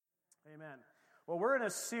Amen. Well, we're in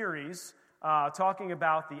a series talking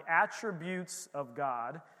about the attributes of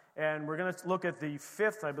God, and we're going to look at the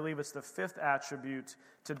fifth, I believe it's the fifth attribute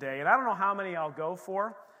today. And I don't know how many I'll go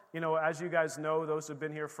for. You know, as you guys know, those who have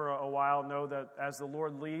been here for a while know that as the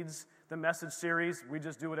Lord leads the message series, we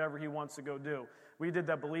just do whatever He wants to go do. We did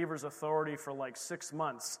that Believer's Authority for like 6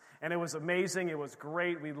 months, and it was amazing. It was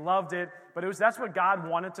great. We loved it, but that's what God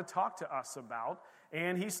wanted to talk to us about,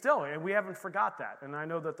 and we haven't forgot that, and I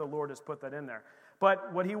know that the Lord has put that in there.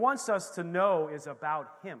 But what He wants us to know is about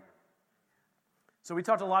Him. So we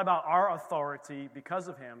talked a lot about our authority because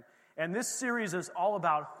of Him, and this series is all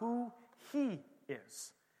about who He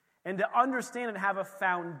is. And to understand and have a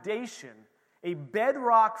foundation, a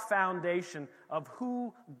bedrock foundation of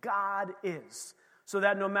who God is, so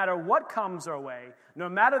that no matter what comes our way, no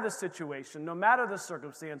matter the situation, no matter the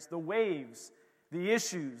circumstance, the waves, the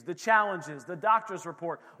issues, the challenges, the doctor's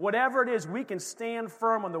report, whatever it is, we can stand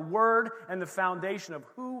firm on the Word and the foundation of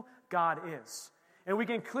who God is. And we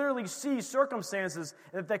can clearly see circumstances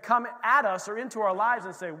that come at us or into our lives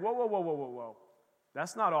and say, whoa, whoa, whoa, whoa, whoa, whoa.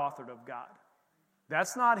 That's not authored of God.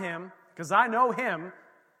 That's not Him, because I know Him,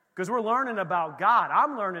 because we're learning about God.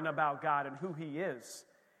 I'm learning about God and who He is.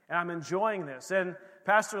 And I'm enjoying this. And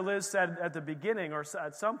Pastor Liz said at the beginning, or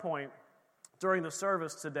at some point during the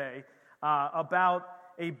service today, about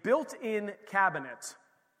a built-in cabinet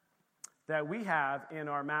that we have in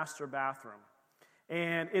our master bathroom.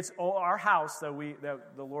 And it's our house that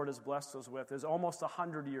the Lord has blessed us with is almost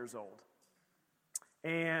 100 years old.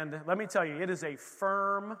 And let me tell you, it is a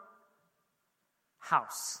firm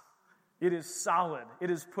house. It is solid.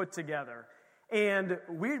 It is put together. And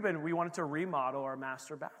we wanted to remodel our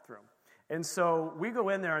master bathroom. And so we go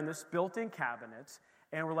in there in this built-in cabinet,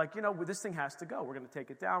 and we're like, this thing has to go. We're going to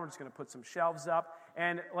take it down. We're just going to put some shelves up.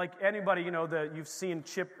 And like anybody, that you've seen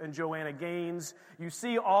Chip and Joanna Gaines, you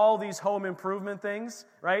see all these home improvement things,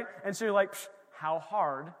 right? And so you're like, how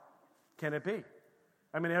hard can it be?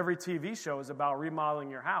 I mean, every TV show is about remodeling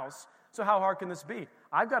your house. So how hard can this be?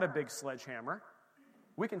 I've got a big sledgehammer.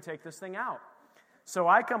 We can take this thing out. So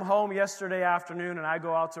I come home yesterday afternoon, and I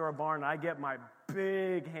go out to our barn, and I get my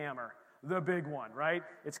big hammer, the big one, right?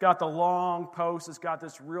 It's got the long post. It's got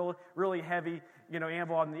this really heavy,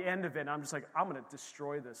 anvil on the end of it, and I'm just like, I'm going to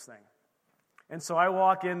destroy this thing. And so I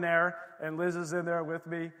walk in there, and Liz is in there with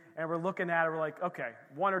me, and we're looking at it. We're like, okay,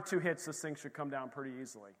 1 or 2 hits, this thing should come down pretty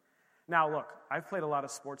easily. Now, look, I've played a lot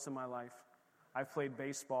of sports in my life. I've played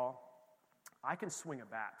baseball. I can swing a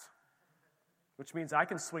bat, which means I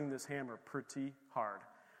can swing this hammer pretty hard.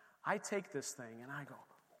 I take this thing and I go,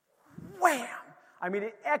 wham! I mean,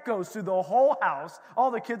 it echoes through the whole house.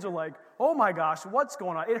 All the kids are like, oh my gosh, what's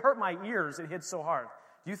going on? It hurt my ears. It hit so hard.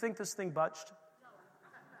 Do you think this thing budged?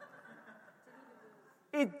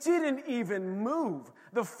 It didn't even move.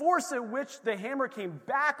 The force at which the hammer came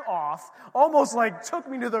back off almost like took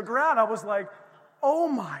me to the ground. I was like, oh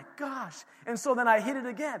my gosh. And so then I hit it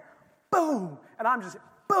again. Boom! And I'm just,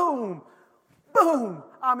 boom! Boom!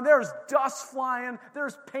 I mean, there's dust flying.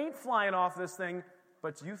 There's paint flying off this thing.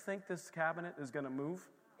 But do you think this cabinet is going to move?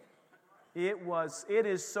 It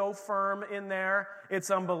is so firm in there. It's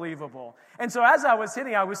unbelievable. And so as I was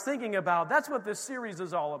thinking about, that's what this series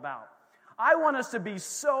is all about. I want us to be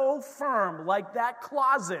so firm like that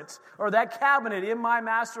closet or that cabinet in my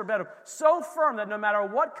master bedroom. So firm that no matter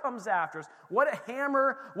what comes after us, what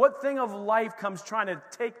hammer, what thing of life comes trying to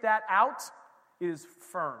take that out, it is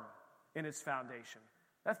firm in its foundation.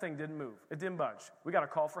 That thing didn't move. It didn't budge. We got to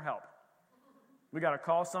call for help. We got to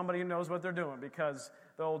call somebody who knows what they're doing, because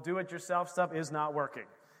the old do-it-yourself stuff is not working.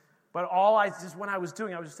 But when I was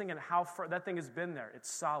just thinking how far that thing has been there.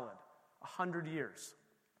 It's solid. 100 years.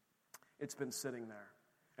 It's been sitting there.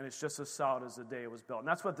 And it's just as solid as the day it was built. And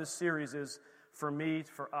that's what this series is for me,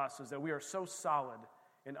 for us, is that we are so solid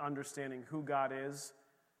in understanding who God is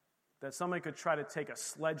that somebody could try to take a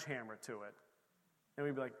sledgehammer to it. And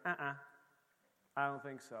we'd be like, I don't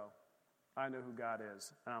think so. I know who God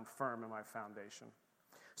is, and I'm firm in my foundation.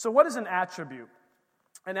 So what is an attribute?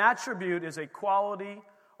 An attribute is a quality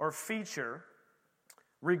or feature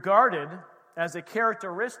regarded as a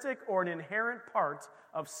characteristic or an inherent part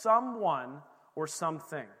of someone or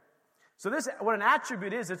something. So what an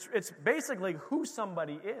attribute is, it's basically who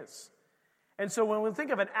somebody is. And so when we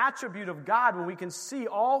think of an attribute of God, when we can see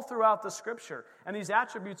all throughout the Scripture, and these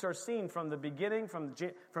attributes are seen from the beginning,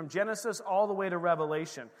 from Genesis all the way to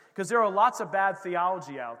Revelation, because there are lots of bad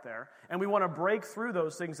theology out there, and we want to break through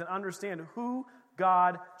those things and understand who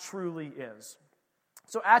God truly is.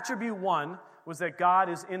 So attribute 1 was that God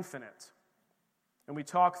is infinite. And we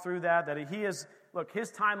talked through that He is, look,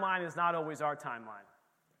 His timeline is not always our timeline.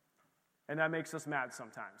 And that makes us mad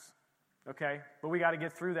sometimes. Okay? But we got to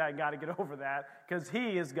get through that and got to get over that because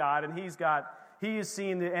he is God and he is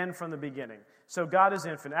seeing the end from the beginning. So God is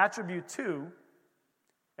infinite. Attribute 2,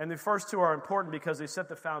 and the first two are important because they set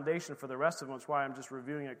the foundation for the rest of them. That's why I'm just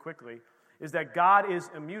reviewing it quickly, is that God is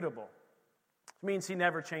immutable. It means he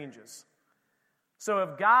never changes. So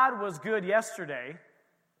if God was good yesterday,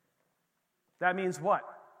 that means what?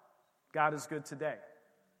 God is good today.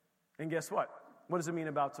 And guess what? What does it mean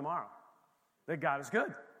about tomorrow? That God is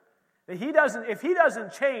good. That if he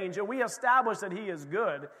doesn't change, and we establish that he is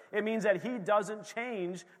good, it means that he doesn't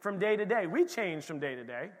change from day to day. We change from day to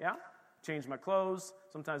day, yeah? Change my clothes.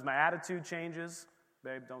 Sometimes my attitude changes.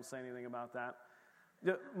 Babe, don't say anything about that.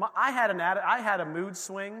 I had a mood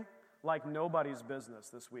swing like nobody's business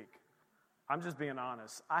this week. I'm just being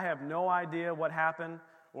honest. I have no idea what happened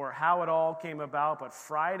or how it all came about, but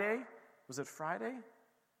Friday, was it Friday?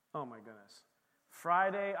 Oh my goodness.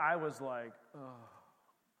 Friday, I was like, oh.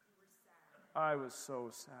 I was so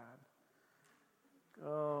sad.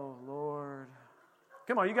 Oh, Lord.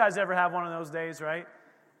 Come on, you guys ever have one of those days, right?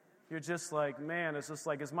 You're just like, man, it's just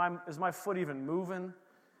like, is my foot even moving?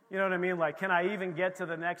 You know what I mean? Like, can I even get to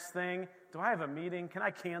the next thing? Do I have a meeting? Can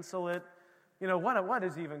I cancel it? You know, what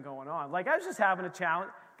is even going on? Like, I was just having a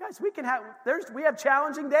challenge. Guys, we have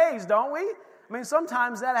challenging days, don't we? I mean,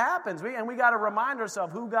 sometimes that happens. We got to remind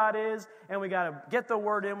ourselves who God is, and we got to get the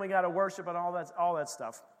word in, we got to worship and all that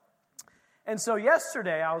stuff. And so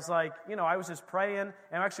yesterday, I was like, I was just praying,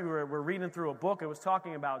 and actually we're reading through a book. It was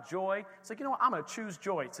talking about joy. It's like, what? I'm going to choose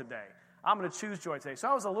joy today. I'm going to choose joy today. So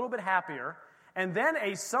I was a little bit happier. And then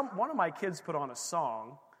one of my kids put on a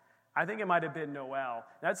song. I think it might have been Noel.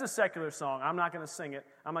 That's a secular song. I'm not going to sing it.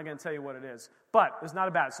 I'm not going to tell you what it is. But it's not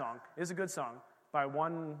a bad song. It's a good song by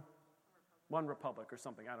One Republic or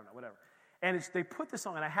something. I don't know, whatever. And they put this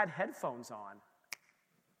song, and I had headphones on.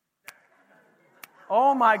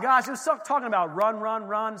 Oh my gosh, it was talking about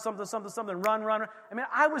run, something, run. I mean,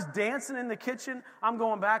 I was dancing in the kitchen. I'm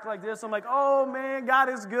going back like this. I'm like, oh man, God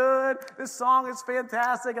is good. This song is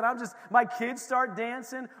fantastic. And my kids start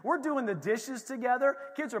dancing. We're doing the dishes together.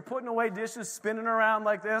 Kids are putting away dishes, spinning around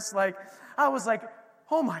like this. Like, I was like,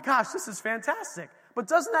 oh my gosh, this is fantastic. But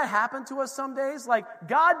doesn't that happen to us some days? Like,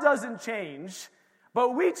 God doesn't change,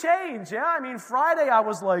 but we change, yeah? I mean, Friday I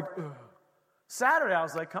was like, ugh. Saturday I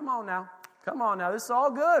was like, come on now, this is all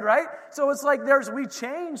good, right? So it's like we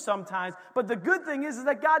change sometimes, but the good thing is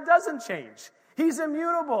that God doesn't change. He's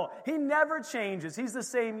immutable. He never changes. He's the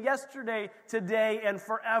same yesterday, today, and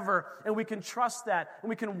forever, and we can trust that, and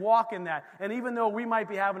we can walk in that. And even though we might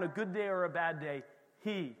be having a good day or a bad day,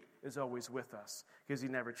 He is always with us because He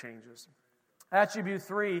never changes. Attribute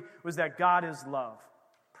 3 was that God is love.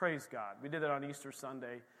 Praise God. We did that on Easter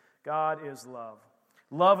Sunday. God is love.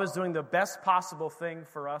 Love is doing the best possible thing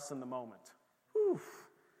for us in the moment. Whew.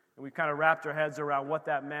 And we kind of wrapped our heads around what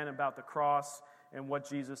that meant about the cross and what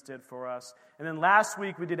Jesus did for us. And then last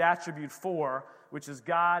week we did attribute 4, which is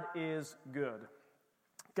God is good.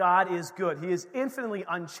 God is good. He is infinitely,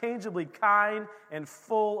 unchangeably kind and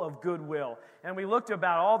full of goodwill. And we looked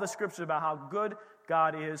about all the scriptures about how good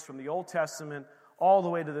God is from the Old Testament all the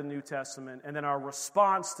way to the New Testament, and then our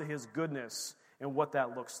response to His goodness and what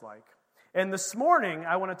that looks like. And this morning,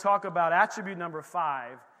 I want to talk about attribute number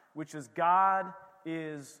 5, which is God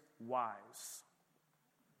is wise.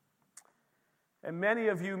 And many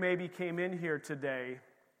of you maybe came in here today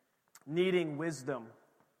needing wisdom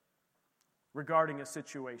regarding a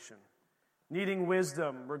situation, needing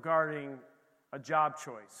wisdom regarding a job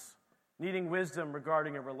choice, needing wisdom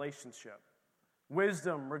regarding a relationship,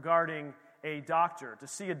 wisdom regarding a doctor, to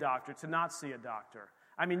see a doctor, to not see a doctor.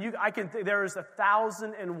 I mean, I can think there is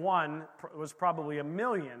 1,001, was probably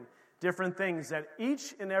 1,000,000 different things that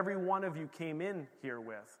each and every one of you came in here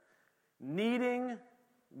with, needing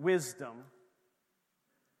wisdom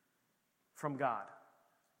from God.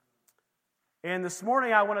 And this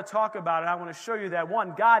morning I want to talk about it. I want to show you that,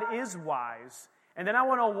 one, God is wise, and then I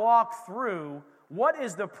want to walk through what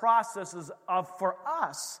is the processes for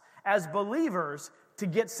us as believers to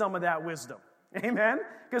get some of that wisdom. Amen?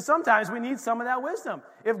 Because sometimes we need some of that wisdom.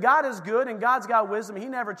 If God is good and God's got wisdom, He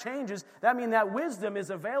never changes, that means that wisdom is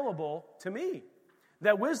available to me.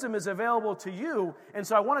 That wisdom is available to you. And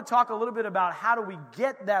so I want to talk a little bit about how do we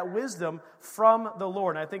get that wisdom from the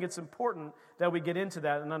Lord. And I think it's important that we get into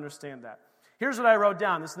that and understand that. Here's what I wrote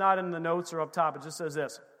down. It's not in the notes or up top. It just says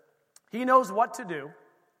this. He knows what to do.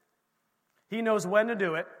 He knows when to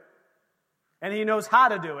do it. And He knows how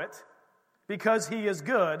to do it because He is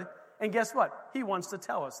good. And guess what? He wants to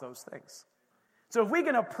tell us those things. So if we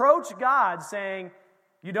can approach God saying,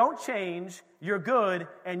 you don't change, you're good,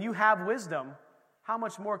 and you have wisdom, how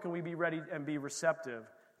much more can we be ready and be receptive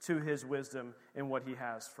to his wisdom and what he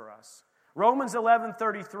has for us. Romans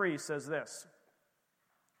 11:33 says this.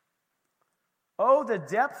 Oh, the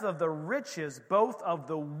depth of the riches, both of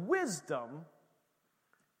the wisdom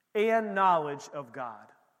and knowledge of God.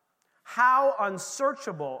 How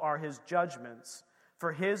unsearchable are his judgments,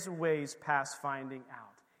 for his ways past finding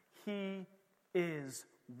out. He is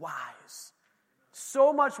wise.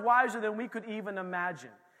 So much wiser than we could even imagine.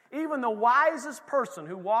 Even the wisest person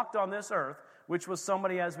who walked on this earth, which was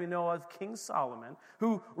somebody, as we know, of King Solomon,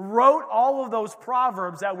 who wrote all of those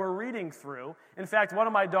proverbs that we're reading through. In fact, one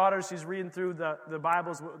of my daughters, she's reading through the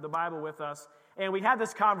Bible with us, and we had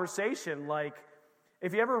this conversation, like,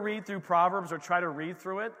 if you ever read through Proverbs or try to read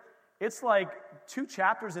through it, it's like 2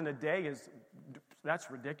 chapters in a day that's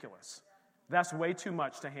ridiculous. That's way too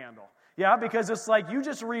much to handle. Yeah, because it's like you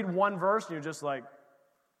just read one verse and you're just like,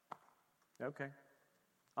 okay,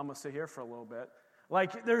 I'm going to sit here for a little bit.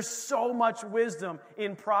 Like, there's so much wisdom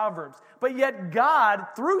in Proverbs. But yet God,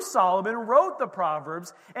 through Solomon, wrote the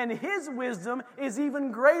Proverbs, and his wisdom is even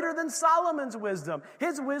greater than Solomon's wisdom.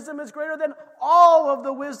 His wisdom is greater than all of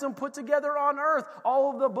the wisdom put together on earth,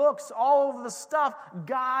 all of the books, all of the stuff.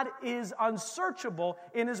 God is unsearchable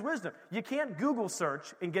in his wisdom. You can't Google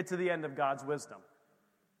search and get to the end of God's wisdom.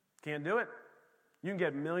 Can't do it. You can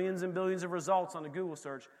get millions and billions of results on a Google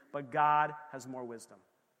search, but God has more wisdom.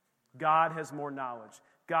 God has more knowledge.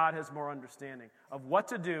 God has more understanding of what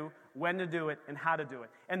to do, when to do it, and how to do it.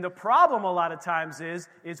 And the problem a lot of times is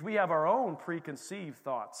we have our own preconceived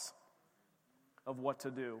thoughts of what to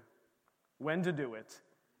do, when to do it,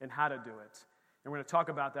 and how to do it. And we're going to talk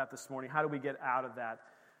about that this morning. How do we get out of that?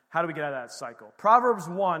 How do we get out of that cycle? Proverbs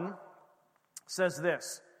 1 says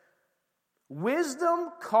this, wisdom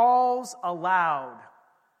calls aloud.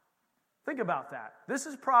 Think about that. This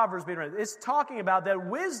is Proverbs being read. It's talking about that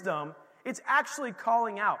wisdom, it's actually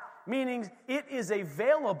calling out, meaning it is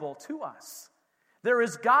available to us. There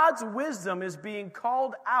is God's wisdom is being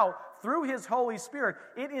called out through his Holy Spirit.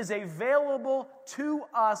 It is available to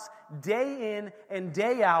us day in and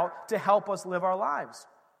day out to help us live our lives.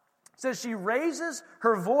 It says she raises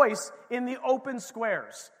her voice in the open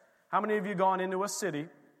squares. How many of you gone into a city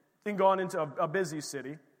and gone into a busy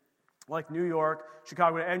city? Like New York,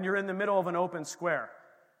 Chicago, and you're in the middle of an open square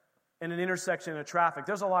in an intersection of traffic.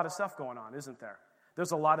 There's a lot of stuff going on, isn't there?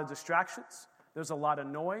 There's a lot of distractions. There's a lot of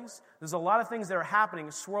noise. There's a lot of things that are happening,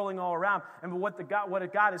 swirling all around. And what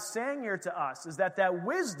God is saying here to us is that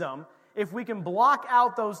wisdom, if we can block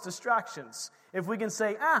out those distractions, if we can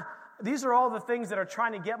say, these are all the things that are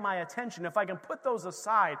trying to get my attention, if I can put those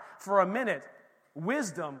aside for a minute,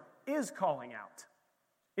 wisdom is calling out.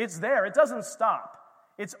 It's there. It doesn't stop.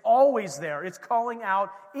 It's always there. It's calling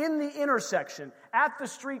out in the intersection, at the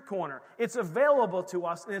street corner. It's available to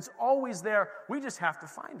us, and it's always there. We just have to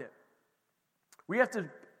find it. We have to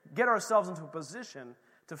get ourselves into a position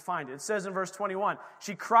to find it. It says in verse 21,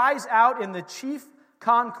 she cries out in the chief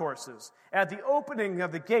concourses, at the opening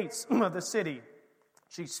of the gates of the city.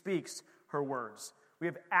 She speaks her words. We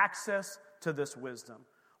have access to this wisdom.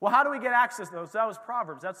 Well, how do we get access to those? That was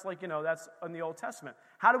Proverbs. That's that's in the Old Testament.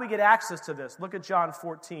 How do we get access to this? Look at John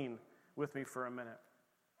 14 with me for a minute.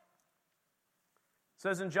 It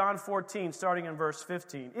says in John 14, starting in verse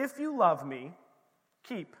 15, if you love me,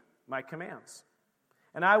 keep my commands.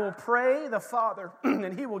 And I will pray the Father,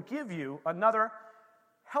 and he will give you another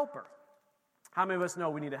helper. How many of us know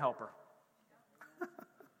we need a helper?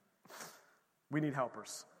 We need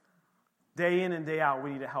helpers. Day in and day out, we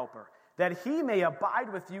need a helper. That he may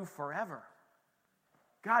abide with you forever.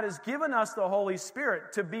 God has given us the Holy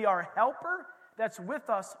Spirit to be our helper that's with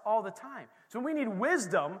us all the time. So we need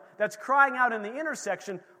wisdom that's crying out in the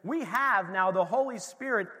intersection. We have now the Holy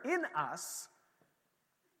Spirit in us,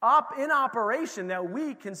 in operation, that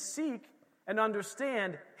we can seek and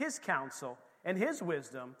understand his counsel and his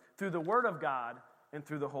wisdom through the Word of God and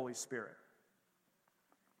through the Holy Spirit.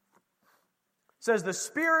 It says, the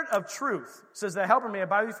Spirit of truth, says the helper may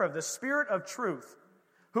abide with you forever, the Spirit of truth,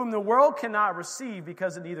 whom the world cannot receive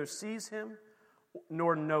because it neither sees him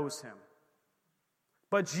nor knows him.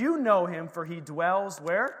 But you know him, for he dwells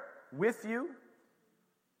where? With you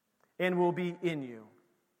and will be in you.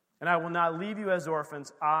 And I will not leave you as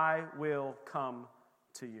orphans. I will come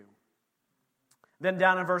to you. Then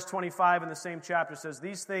down in verse 25 in the same chapter says,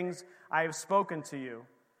 these things I have spoken to you,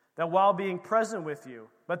 that while being present with you,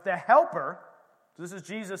 but the helper, so this is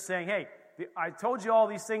Jesus saying, hey, I told you all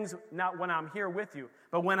these things not when I'm here with you,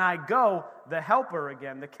 but when I go, the helper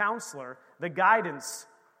again, the counselor, the guidance,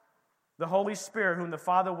 the Holy Spirit, whom the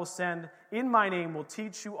Father will send in my name, will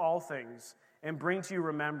teach you all things and bring to you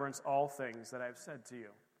remembrance all things that I have said to you.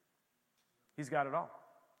 He's got it all.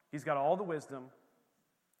 He's got all the wisdom.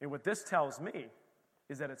 And what this tells me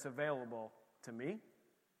is that it's available to me,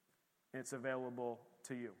 and it's available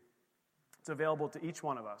to you. It's available to each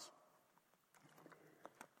one of us.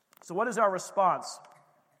 So what is our response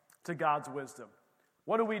to God's wisdom?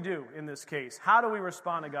 What do we do in this case? How do we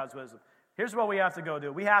respond to God's wisdom? Here's what we have to go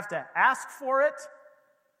do. We have to ask for it.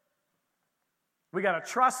 We got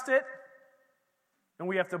to trust it. And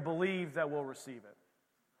we have to believe that we'll receive it.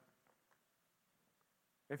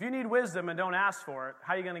 If you need wisdom and don't ask for it,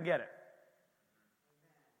 how are you going to get it?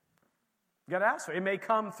 You got to ask for it. It may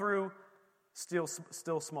come through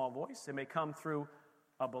still small voice. It may come through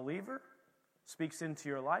a believer speaks into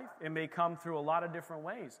your life. It may come through a lot of different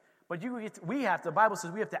ways. But the Bible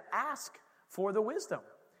says we have to ask for the wisdom.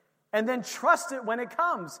 And then trust it when it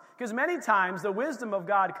comes. Because many times the wisdom of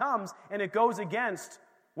God comes and it goes against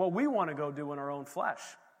what we want to go do in our own flesh.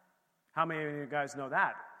 How many of you guys know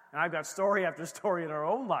that? And I've got story after story in our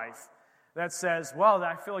own life that says, well,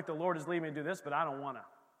 I feel like the Lord is leading me to do this, but I don't want to.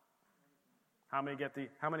 How many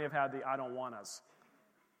have had the I don't want us?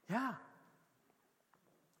 Yeah.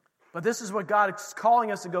 But this is what God is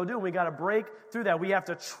calling us to go do. We got to break through that. We have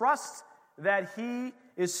to trust that He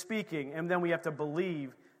is speaking, and then we have to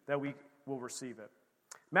believe that we will receive it.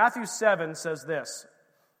 Matthew 7 says this,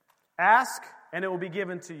 ask, and it will be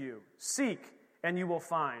given to you. Seek, and you will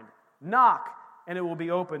find. Knock, and it will be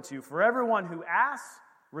open to you. For everyone who asks,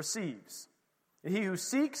 receives. And he who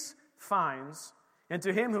seeks, finds. And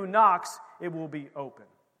to him who knocks, it will be open.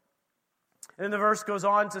 And then the verse goes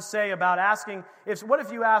on to say about asking, what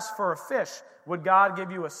if you ask for a fish? Would God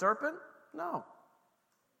give you a serpent? No.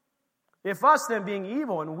 If us then, being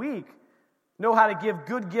evil and weak, know how to give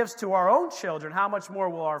good gifts to our own children, how much more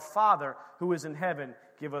will our Father who is in heaven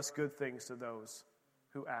give us good things to those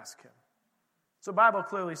who ask Him? So the Bible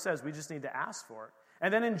clearly says we just need to ask for it.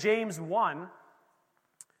 And then in James 1,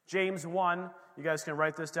 you guys can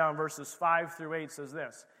write this down, verses 5 through 8 says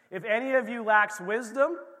this. If any of you lacks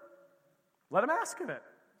wisdom, let him ask of it.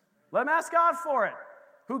 Let him ask God for it.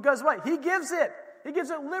 Who does what? He gives it. He gives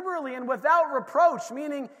it liberally and without reproach,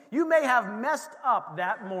 meaning you may have messed up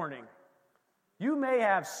that morning. You may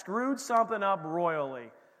have screwed something up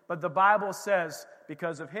royally. But the Bible says,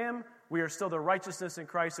 because of Him, we are still the righteousness in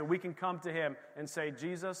Christ, and we can come to Him and say,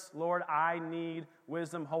 Jesus, Lord, I need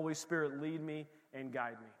wisdom. Holy Spirit, lead me and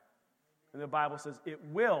guide me. And the Bible says it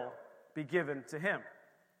will be given to him.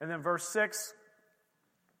 And then verse 6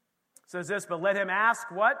 says this, but let him ask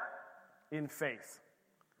what? In faith.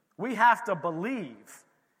 We have to believe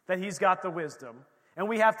that he's got the wisdom, and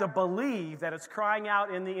we have to believe that it's crying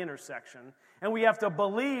out in the intersection, and we have to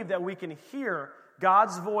believe that we can hear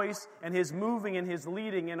God's voice and his moving and his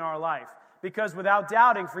leading in our life. Because without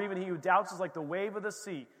doubting, for even he who doubts is like the wave of the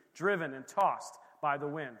sea, driven and tossed by the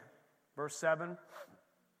wind. Verse 7,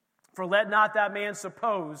 for let not that man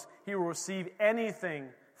suppose he will receive anything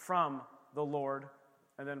from the Lord.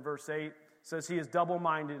 And then verse 8 says he is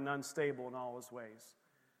double-minded and unstable in all his ways.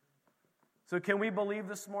 So can we believe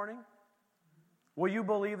this morning? Will you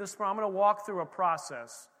believe this morning? I'm going to walk through a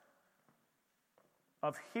process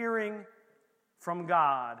of hearing from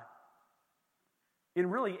God in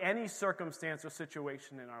really any circumstance or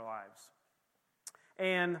situation in our lives.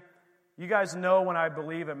 And you guys know when I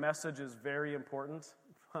believe a message is very important.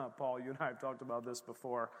 Paul, you and I have talked about this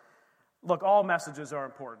before. Look, all messages are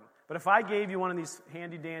important. But if I gave you one of these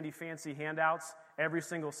handy-dandy fancy handouts every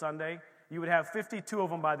single Sunday, you would have 52 of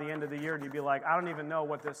them by the end of the year, and you'd be like, I don't even know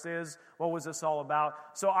what this is. What was this all about?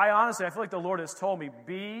 So I feel like the Lord has told me,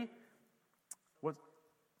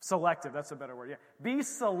 selective, that's a better word. Yeah. Be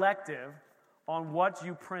selective on what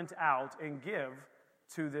you print out and give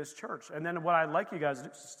to this church. And then what I'd like you guys to do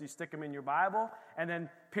is you stick them in your Bible, and then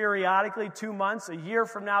periodically, 2 months, a year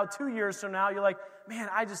from now, 2 years from now, you're like, man,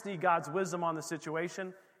 I just need God's wisdom on the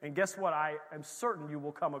situation. And guess what I am certain you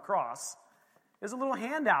will come across is a little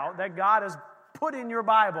handout that God has put in your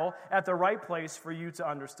Bible at the right place for you to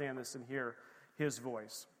understand this and hear his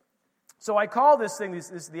voice. So I call this thing,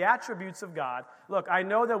 this the attributes of God. Look, I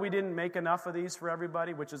know that we didn't make enough of these for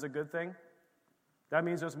everybody, which is a good thing. That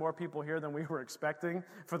means there's more people here than we were expecting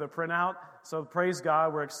for the printout. So praise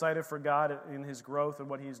God. We're excited for God in his growth and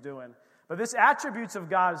what he's doing. But this attributes of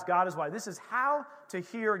God is why. This is how to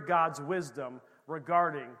hear God's wisdom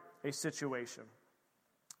regarding a situation.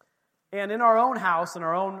 And in our own house, in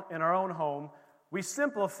our own home, we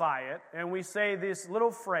simplify it and we say this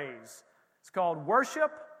little phrase. It's called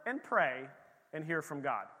worship and pray and hear from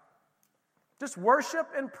God. Just worship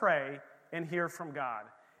and pray and hear from God.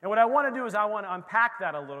 And what I want to do is I want to unpack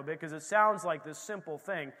that a little bit because it sounds like this simple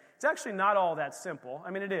thing. It's actually not all that simple. I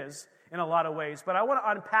mean, it is in a lot of ways. But I want to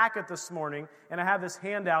unpack it this morning, and I have this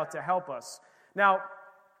handout to help us. Now,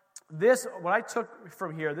 what I took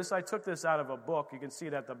from here, I took this out of a book. You can see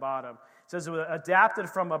it at the bottom. It says it was adapted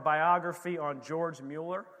from a biography on George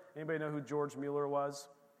Mueller. Anybody know who George Mueller was?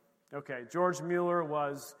 Okay, George Mueller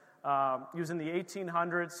was, he was in the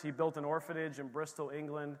 1800s. He built an orphanage in Bristol,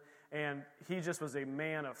 England, and he just was a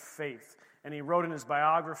man of faith. And he wrote in his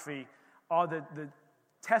biography all the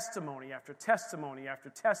testimony after testimony after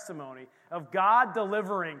testimony of God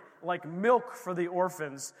delivering like milk for the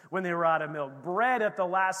orphans when they were out of milk, bread at the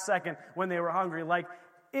last second when they were hungry,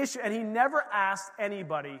 and he never asked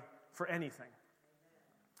anybody for anything.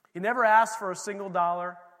 He never asked for a single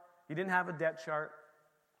dollar. He didn't have a debt chart.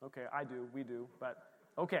 Okay, we do, but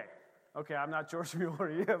okay, I'm not George Mueller,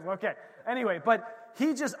 he is, okay. Anyway, but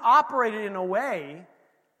he just operated in a way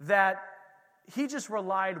that he just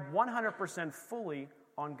relied 100% fully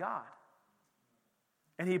on God.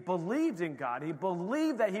 And he believed in God. He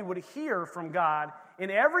believed that he would hear from God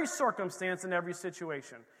in every circumstance, in every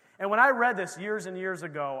situation. And when I read this years and years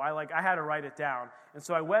ago, I had to write it down. And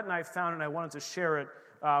so I went and I found it, and I wanted to share it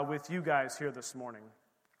with you guys here this morning.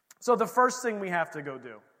 So the first thing we have to go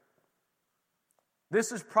do.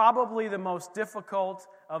 This is probably the most difficult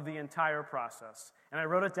of the entire process. And I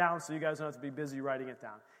wrote it down so you guys don't have to be busy writing it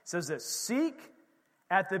down. It says this: seek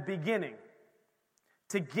at the beginning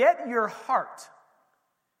to get your heart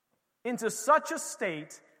into such a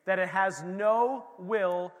state that it has no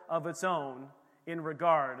will of its own in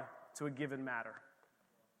regard to a given matter.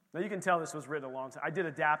 Now you can tell this was written a long time. I did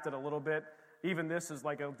adapt it a little bit. Even this is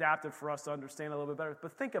adapted for us to understand a little bit better.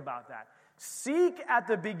 But think about that. Seek at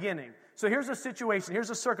the beginning. So here's a situation,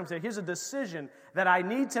 here's a circumstance, here's a decision that I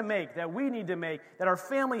need to make, that we need to make, that our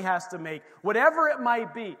family has to make, whatever it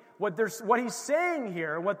might be. What he's saying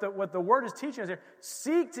here, what the word is teaching us here,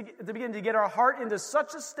 seek at the beginning to get our heart into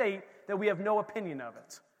such a state that we have no opinion of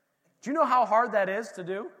it. Do you know how hard that is to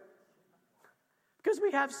do? Because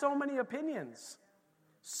we have so many opinions.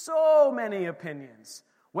 So many opinions.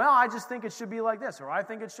 Well, I just think it should be like this, or I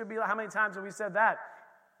think it should be like, how many times have we said that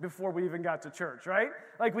before we even got to church, right?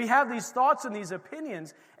 We have these thoughts and these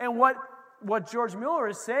opinions, and what George Mueller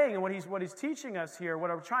is saying and what he's teaching us here, what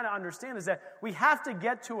I'm trying to understand is that we have to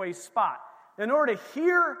get to a spot in order to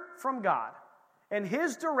hear from God and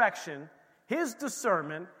His direction, His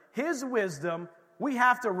discernment, His wisdom. We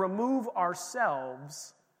have to remove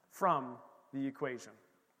ourselves from the equation.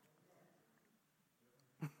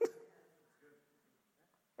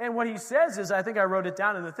 And what he says is, I think I wrote it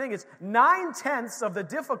down in the thing, it's 9/10 of the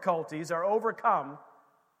difficulties are overcome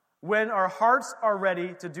when our hearts are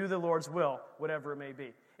ready to do the Lord's will, whatever it may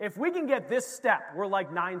be. If we can get this step, we're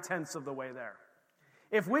 9/10 of the way there.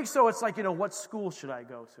 So it's what school should I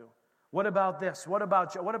go to? What about this? What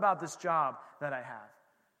about this job that I have?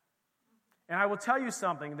 And I will tell you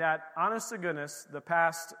something that, honest to goodness, the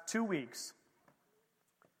past 2 weeks,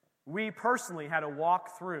 we personally had to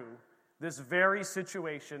walk through this very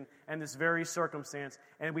situation and this very circumstance,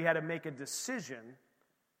 and we had to make a decision,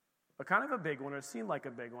 a kind of a big one, or it seemed like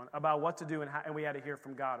a big one, about what to do, and we had to hear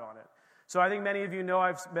from God on it. So I think many of you know,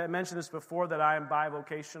 I've mentioned this before, that I am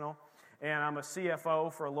bivocational, and I'm a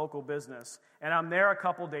CFO for a local business, and I'm there a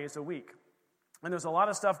couple days a week. And there's a lot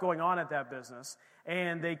of stuff going on at that business,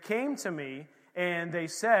 and they came to me, and they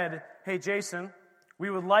said, "Hey, Jason,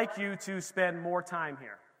 we would like you to spend more time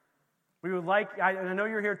here. We would like, I know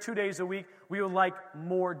you're here 2 days a week, we would like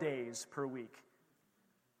more days per week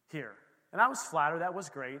here." And I was flattered, that was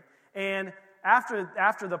great. And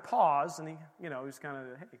after the pause, and he was kind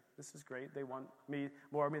of, "Hey, this is great, they want me,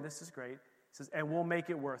 more of me, this is great." He says, "And we'll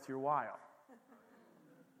make it worth your while."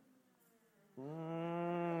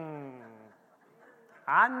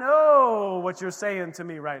 I know what you're saying to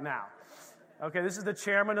me right now. Okay, this is the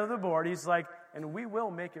chairman of the board. He's like, "And we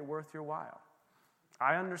will make it worth your while.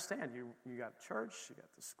 I understand you got church, you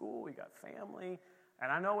got the school, you got family,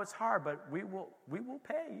 and I know it's hard, but we will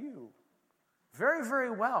pay you very, very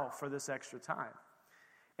well for this extra time."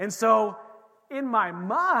 And so in my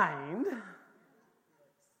mind,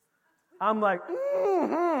 I'm like,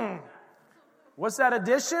 what's that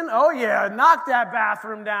addition? Oh yeah, knock that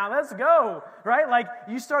bathroom down. Let's go, right?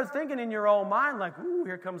 You start thinking in your own mind, ooh,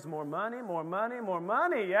 here comes more money,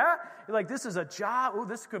 yeah? You're like, this is a job. Ooh,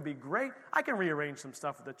 this could be great. I can rearrange some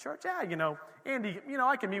stuff at the church. Yeah, Andy,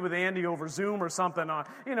 I can meet with Andy over Zoom or something on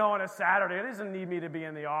a Saturday. He doesn't need me to be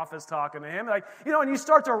in the office talking to him. And you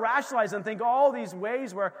start to rationalize and think all these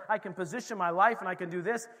ways where I can position my life and I can do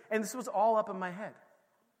this. And this was all up in my head.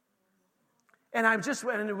 And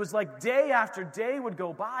it was like day after day would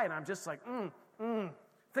go by, and I'm just like,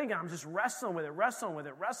 thinking, I'm just wrestling with it.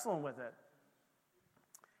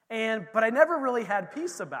 But I never really had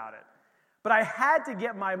peace about it. But I had to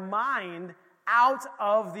get my mind out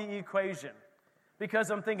of the equation because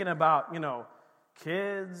I'm thinking about,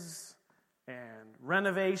 kids and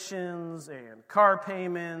renovations and car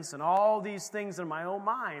payments and all these things in my own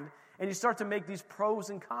mind, and you start to make these pros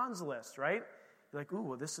and cons lists, right? You're like, ooh,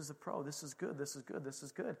 well, this is a pro, this is good, this is good, this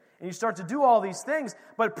is good. And you start to do all these things,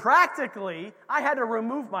 but practically, I had to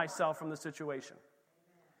remove myself from the situation.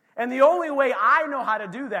 And the only way I know how to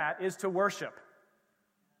do that is to worship.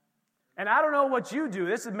 And I don't know what you do.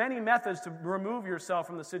 There's many methods to remove yourself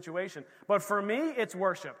from the situation. But for me, it's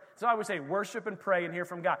worship. So I would say worship and pray and hear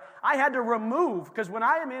from God. I had to remove, because when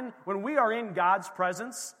we are in God's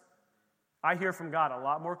presence, I hear from God a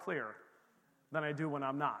lot more clear than I do when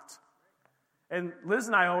I'm not. And Liz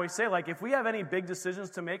and I always say, if we have any big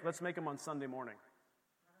decisions to make, let's make them on Sunday morning.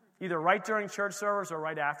 Either right during church service or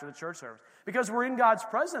right after the church service. Because we're in God's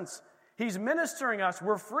presence. He's ministering us.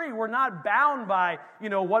 We're free. We're not bound by,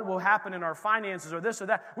 what will happen in our finances or this or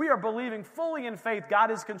that. We are believing fully in faith.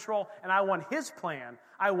 God is in control, and I want His plan.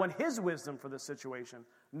 I want His wisdom for this situation,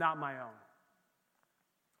 not my own.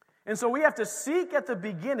 And so we have to seek at the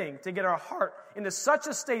beginning to get our heart into such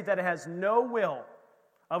a state that it has no will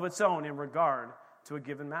of its own in regard to a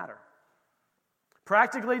given matter.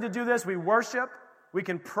 Practically, to do this, we worship. We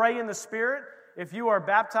can pray in the Spirit. If you are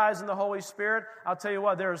baptized in the Holy Spirit, I'll tell you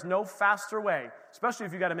what, there is no faster way, especially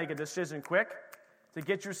if you got to make a decision quick, to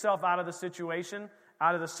get yourself out of the situation,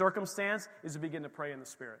 out of the circumstance, is to begin to pray in the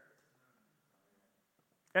Spirit.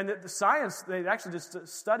 And the science, they actually just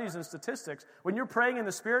studies and statistics, when you're praying in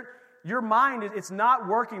the Spirit, your mind, it's not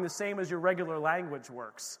working the same as your regular language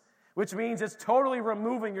works, which means it's totally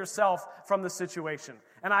removing yourself from the situation.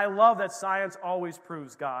 And I love that science always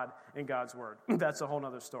proves God in God's Word. That's a whole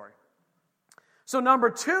other story. So number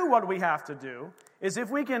 2, what we have to do is if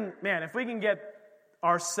we can get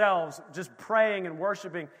ourselves just praying and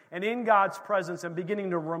worshiping and in God's presence and beginning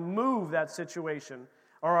to remove that situation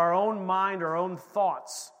or our own mind, our own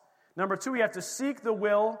thoughts. Number 2, we have to seek the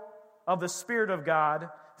will of the Spirit of God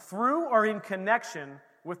through or in connection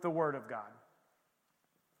with the Word of God.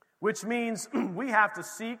 Which means we have to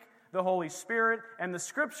seek the Holy Spirit and the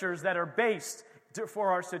Scriptures that are based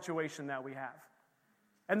for our situation that we have.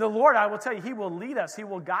 And the Lord, I will tell you, He will lead us. He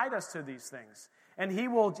will guide us to these things. And He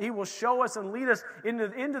will show us and lead us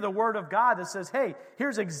into the Word of God that says, hey,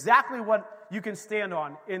 here's exactly what you can stand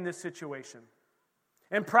on in this situation.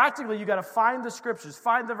 And practically, you got to find the Scriptures,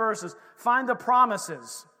 find the verses, find the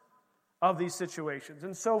promises of these situations.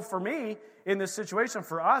 And so for me, in this situation,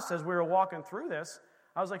 for us, as we were walking through this,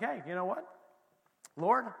 I was like, hey, you know what?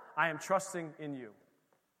 Lord, I am trusting in You.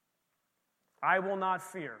 I will not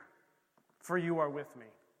fear, for You are with me.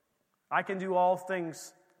 I can do all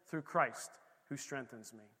things through Christ who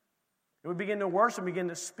strengthens me. And we begin to worship, begin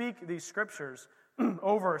to speak these scriptures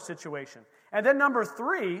over a situation. And then number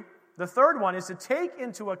 3, the third one, is to take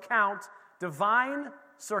into account divine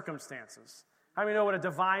circumstances. How many know what a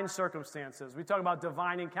divine circumstance is? We talk about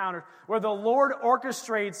divine encounters, where the Lord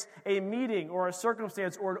orchestrates a meeting or a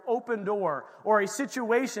circumstance or an open door or a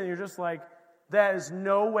situation. You're just like, there is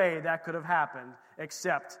no way that could have happened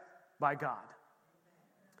except by God.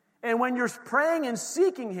 And when you're praying and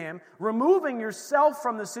seeking Him, removing yourself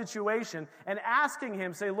from the situation and asking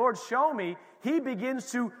Him, say, Lord, show me, He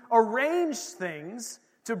begins to arrange things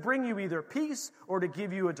to bring you either peace or to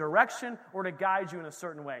give you a direction or to guide you in a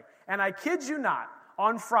certain way. And I kid you not,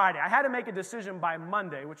 on Friday, I had to make a decision by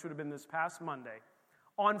Monday, which would have been this past Monday.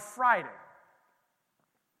 On Friday,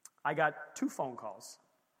 I got 2 phone calls.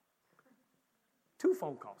 2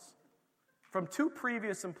 phone calls from 2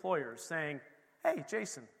 previous employers saying, hey,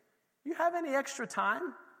 Jason, you have any extra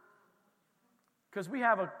time? Because we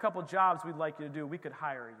have a couple jobs we'd like you to do. We could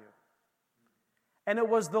hire you. And it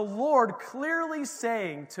was the Lord clearly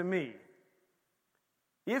saying to me,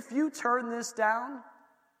 if you turn this down,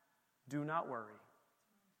 do not worry.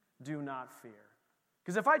 Do not fear.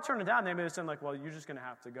 Because if I turn it down, they may have said, well, you're just going to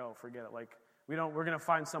have to go. Forget it. We're going to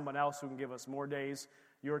find someone else who can give us more days.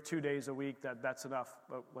 Your 2 days a week, that's enough.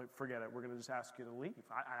 But forget it. We're going to just ask you to leave.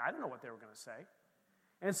 I don't know what they were going to say.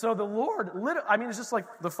 And so the Lord, it's just like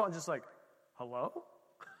the phone, just like, hello?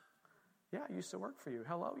 Yeah, I used to work for you.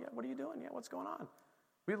 Hello? Yeah, what are you doing? Yeah, what's going on?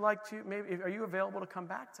 We'd like to, maybe, are you available to come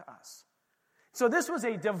back to us? So this was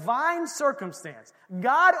a divine circumstance.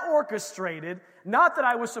 God orchestrated, not that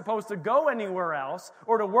I was supposed to go anywhere else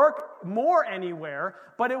or to work more anywhere,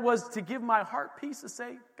 but it was to give my heart peace to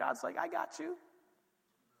say, God's like, I got you.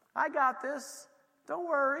 I got this. Don't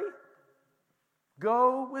worry.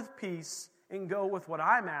 Go with peace and go with what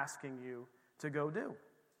I'm asking you to go do.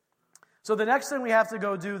 So the next thing we have to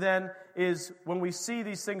go do then is when we see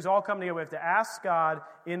these things all come together, we have to ask God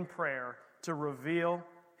in prayer to reveal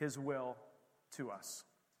His will to us.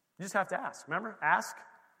 You just have to ask. Remember? Ask,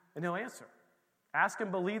 and he'll answer. Ask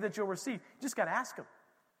and believe that you'll receive. You just got to ask him.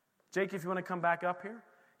 Jake, if you want to come back up here,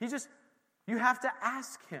 you have to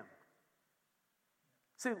ask him.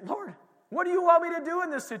 Say, Lord, what do you want me to do in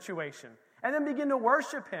this situation? And then begin to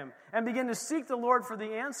worship him and begin to seek the Lord for the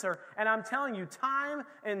answer. And I'm telling you, time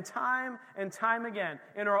and time and time again,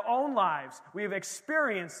 in our own lives, we have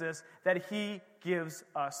experienced this, that he gives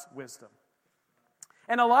us wisdom.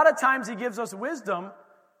 And a lot of times he gives us wisdom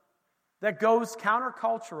that goes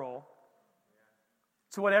countercultural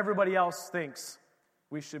to what everybody else thinks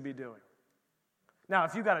we should be doing. Now,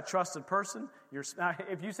 if you've got a trusted person,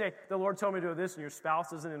 if you say, the Lord told me to do this and your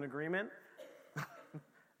spouse isn't in agreement,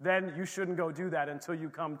 then you shouldn't go do that until you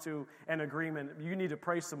come to an agreement. You need to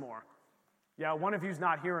pray some more. Yeah, one of you's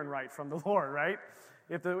not hearing right from the Lord, right?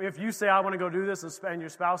 If you say, I want to go do this, and your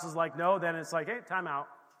spouse is like, no, then it's like, hey, time out.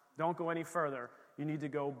 Don't go any further. You need to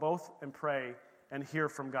go both and pray and hear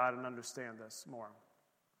from God and understand this more.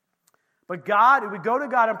 But we go to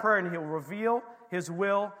God in prayer, and he'll reveal his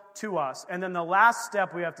will to us. And then the last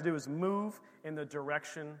step we have to do is move in the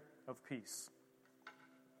direction of peace.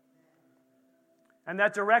 And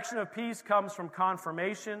that direction of peace comes from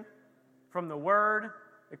confirmation, from the Word.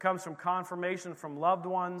 It comes from confirmation from loved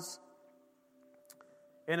ones.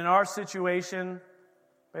 And in our situation,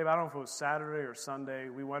 babe, I don't know if it was Saturday or Sunday,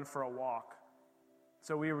 we went for a walk.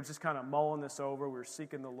 So we were just kind of mulling this over. We were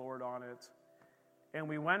seeking the Lord on it. And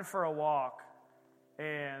we went for a walk,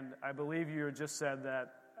 and I believe you just said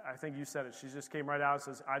that, I think you said it, she just came right out and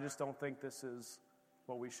says, I just don't think this is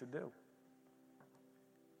what we should do.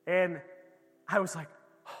 And I was like,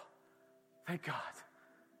 oh, thank God.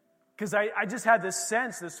 Because I just had this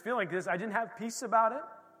sense, this feeling, because I didn't have peace about it.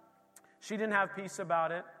 She didn't have peace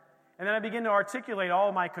about it. And then I began to articulate all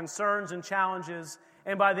of my concerns and challenges.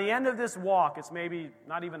 And by the end of this walk, it's maybe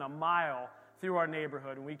not even a mile through our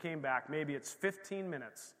neighborhood, and we came back, maybe it's 15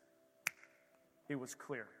 minutes, it was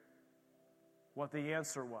clear what the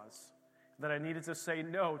answer was, that I needed to say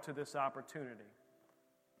no to this opportunity.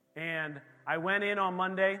 And I went in on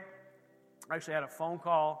Monday. I actually had a phone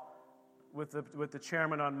call with the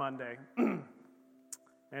chairman on Monday. And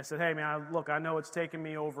I said, hey, man, look, I know it's taken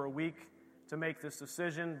me over a week to make this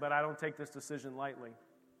decision, but I don't take this decision lightly.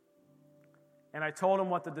 And I told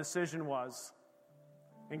him what the decision was.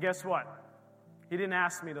 And guess what? He didn't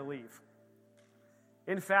ask me to leave.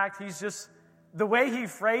 In fact, the way he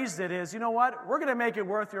phrased it is, you know what? We're going to make it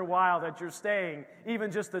worth your while that you're staying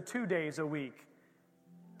even just the 2 days a week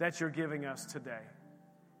that you're giving us today.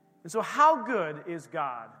 And so how good is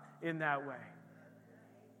God in that way?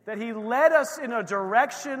 That he led us in a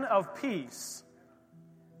direction of peace,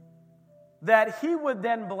 that he would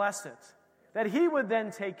then bless it, that he would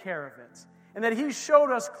then take care of it, and that he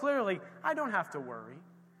showed us clearly, I don't have to worry.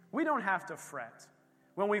 We don't have to fret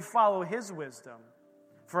when we follow his wisdom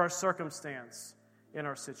for our circumstance in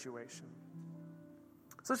our situation.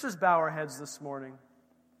 So let's just bow our heads this morning.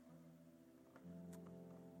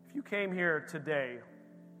 If you came here today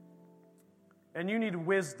and you need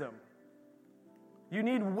wisdom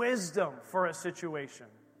for a situation,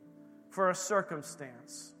 for a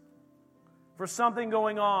circumstance, for something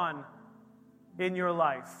going on in your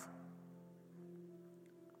life,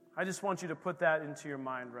 I just want you to put that into your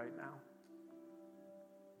mind right now.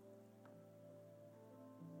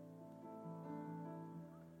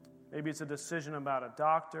 Maybe it's a decision about a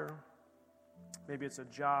doctor. Maybe it's a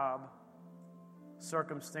job,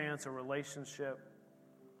 circumstance, a relationship,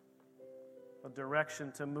 a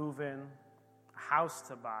direction to move in, a house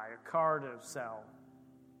to buy, a car to sell.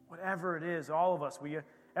 Whatever it is, all of us,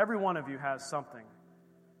 every one of you has something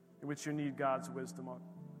in which you need God's wisdom on.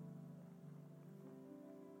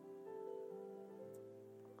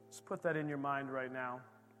 Just put that in your mind right now.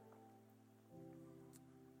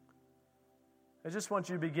 I just want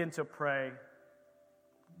you to begin to pray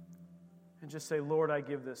and just say, Lord, I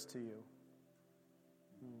give this to you.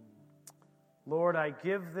 Lord, I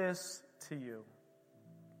give this to you.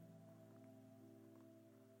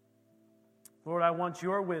 Lord, I want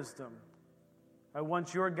your wisdom. I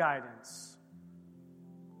want your guidance.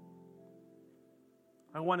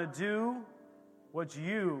 I want to do what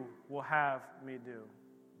you will have me do.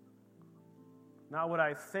 Not what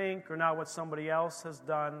I think or not what somebody else has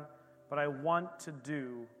done, but I want to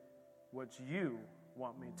do what you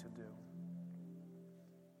want me to do.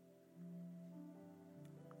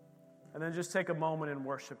 And then just take a moment and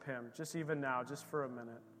worship him, just even now, just for a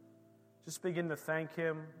minute. Just begin to thank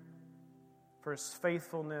him for his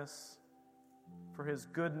faithfulness, for his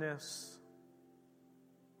goodness.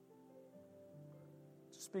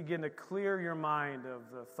 Just begin to clear your mind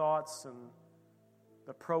of the thoughts and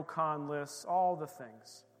the pro-con lists, all the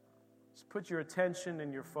things. Just put your attention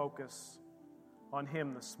and your focus on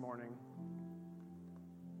Him this morning.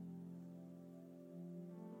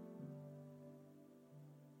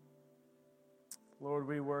 Lord,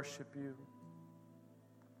 we worship You.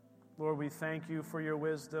 Lord, we thank You for Your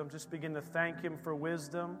wisdom. Just begin to thank Him for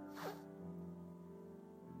wisdom.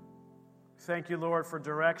 Thank You, Lord, for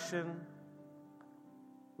direction.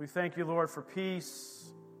 We thank You, Lord, for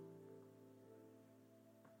peace.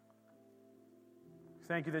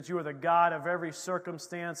 Thank You that You are the God of every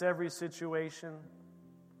circumstance, every situation.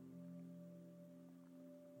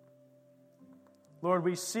 Lord,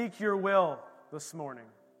 we seek Your will this morning.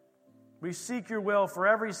 We seek Your will for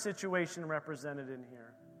every situation represented in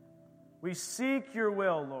here. We seek Your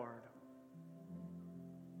will, Lord.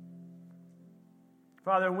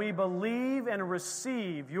 Father, we believe and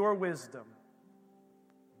receive Your wisdom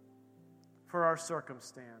for our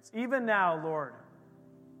circumstance. Even now, Lord,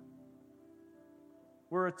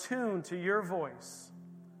 we're attuned to Your voice,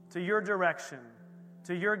 to Your direction,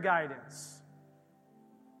 to Your guidance.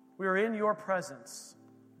 We are in Your presence.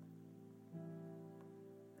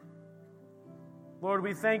 Lord,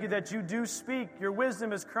 we thank You that You do speak. Your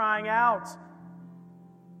wisdom is crying out.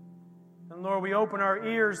 And Lord, we open our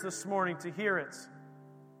ears this morning to hear it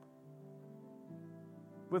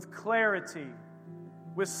with clarity,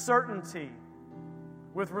 with certainty,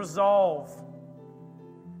 with resolve.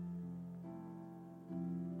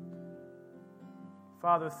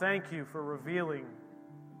 Father, thank You for revealing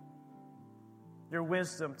Your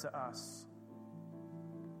wisdom to us.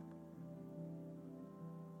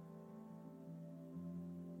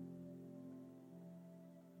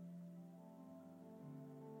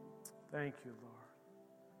 Thank You, Lord.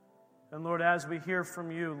 And Lord, as we hear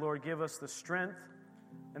from You, Lord, give us the strength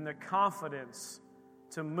and the confidence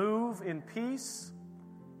to move in peace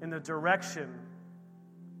in the direction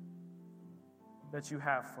that You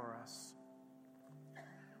have for us.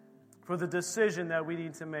 For the decision that we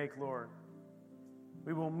need to make, Lord,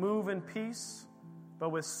 we will move in peace, but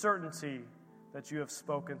with certainty that You have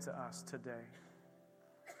spoken to us today.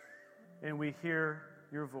 And we hear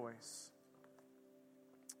Your voice.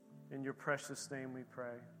 In Your precious name we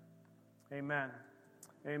pray. Amen.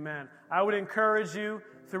 Amen. I would encourage you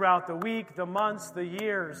throughout the week, the months, the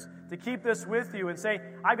years, to keep this with you and say,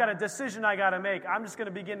 I got a decision I got to make. I'm just going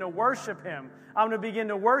to begin to worship Him. I'm going to begin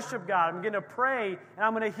to worship God. I'm going to pray, and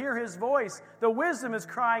I'm going to hear His voice. The wisdom is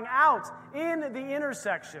crying out in the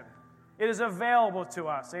intersection. It is available to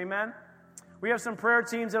us. Amen. We have some prayer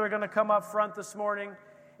teams that are going to come up front this morning.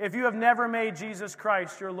 If you have never made Jesus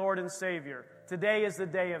Christ your Lord and Savior, today is the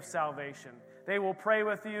day of salvation. They will pray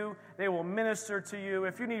with you. They will minister to you.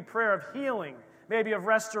 If you need prayer of healing, maybe of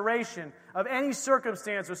restoration, of any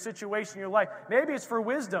circumstance or situation in your life, maybe it's for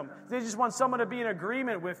wisdom. They just want someone to be in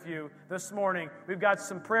agreement with you this morning. We've got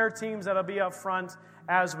some prayer teams that'll be up front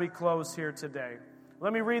as we close here today.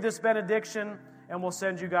 Let me read this benediction, and we'll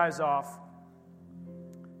send you guys off.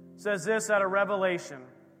 It says this out of Revelation.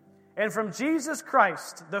 And from Jesus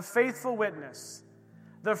Christ, the faithful witness,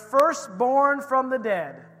 the firstborn from the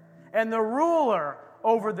dead, and the ruler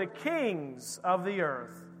over the kings of the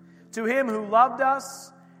earth, to Him who loved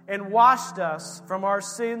us and washed us from our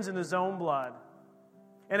sins in His own blood,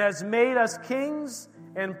 and has made us kings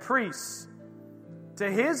and priests to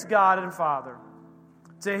His God and Father.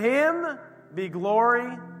 To Him be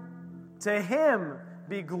glory, to Him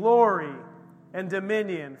be glory and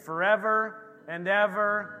dominion forever and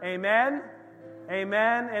ever. Amen,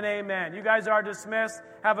 amen, and amen. You guys are dismissed.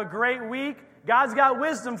 Have a great week. God's got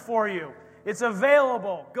wisdom for you. It's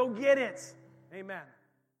available. Go get it. Amen.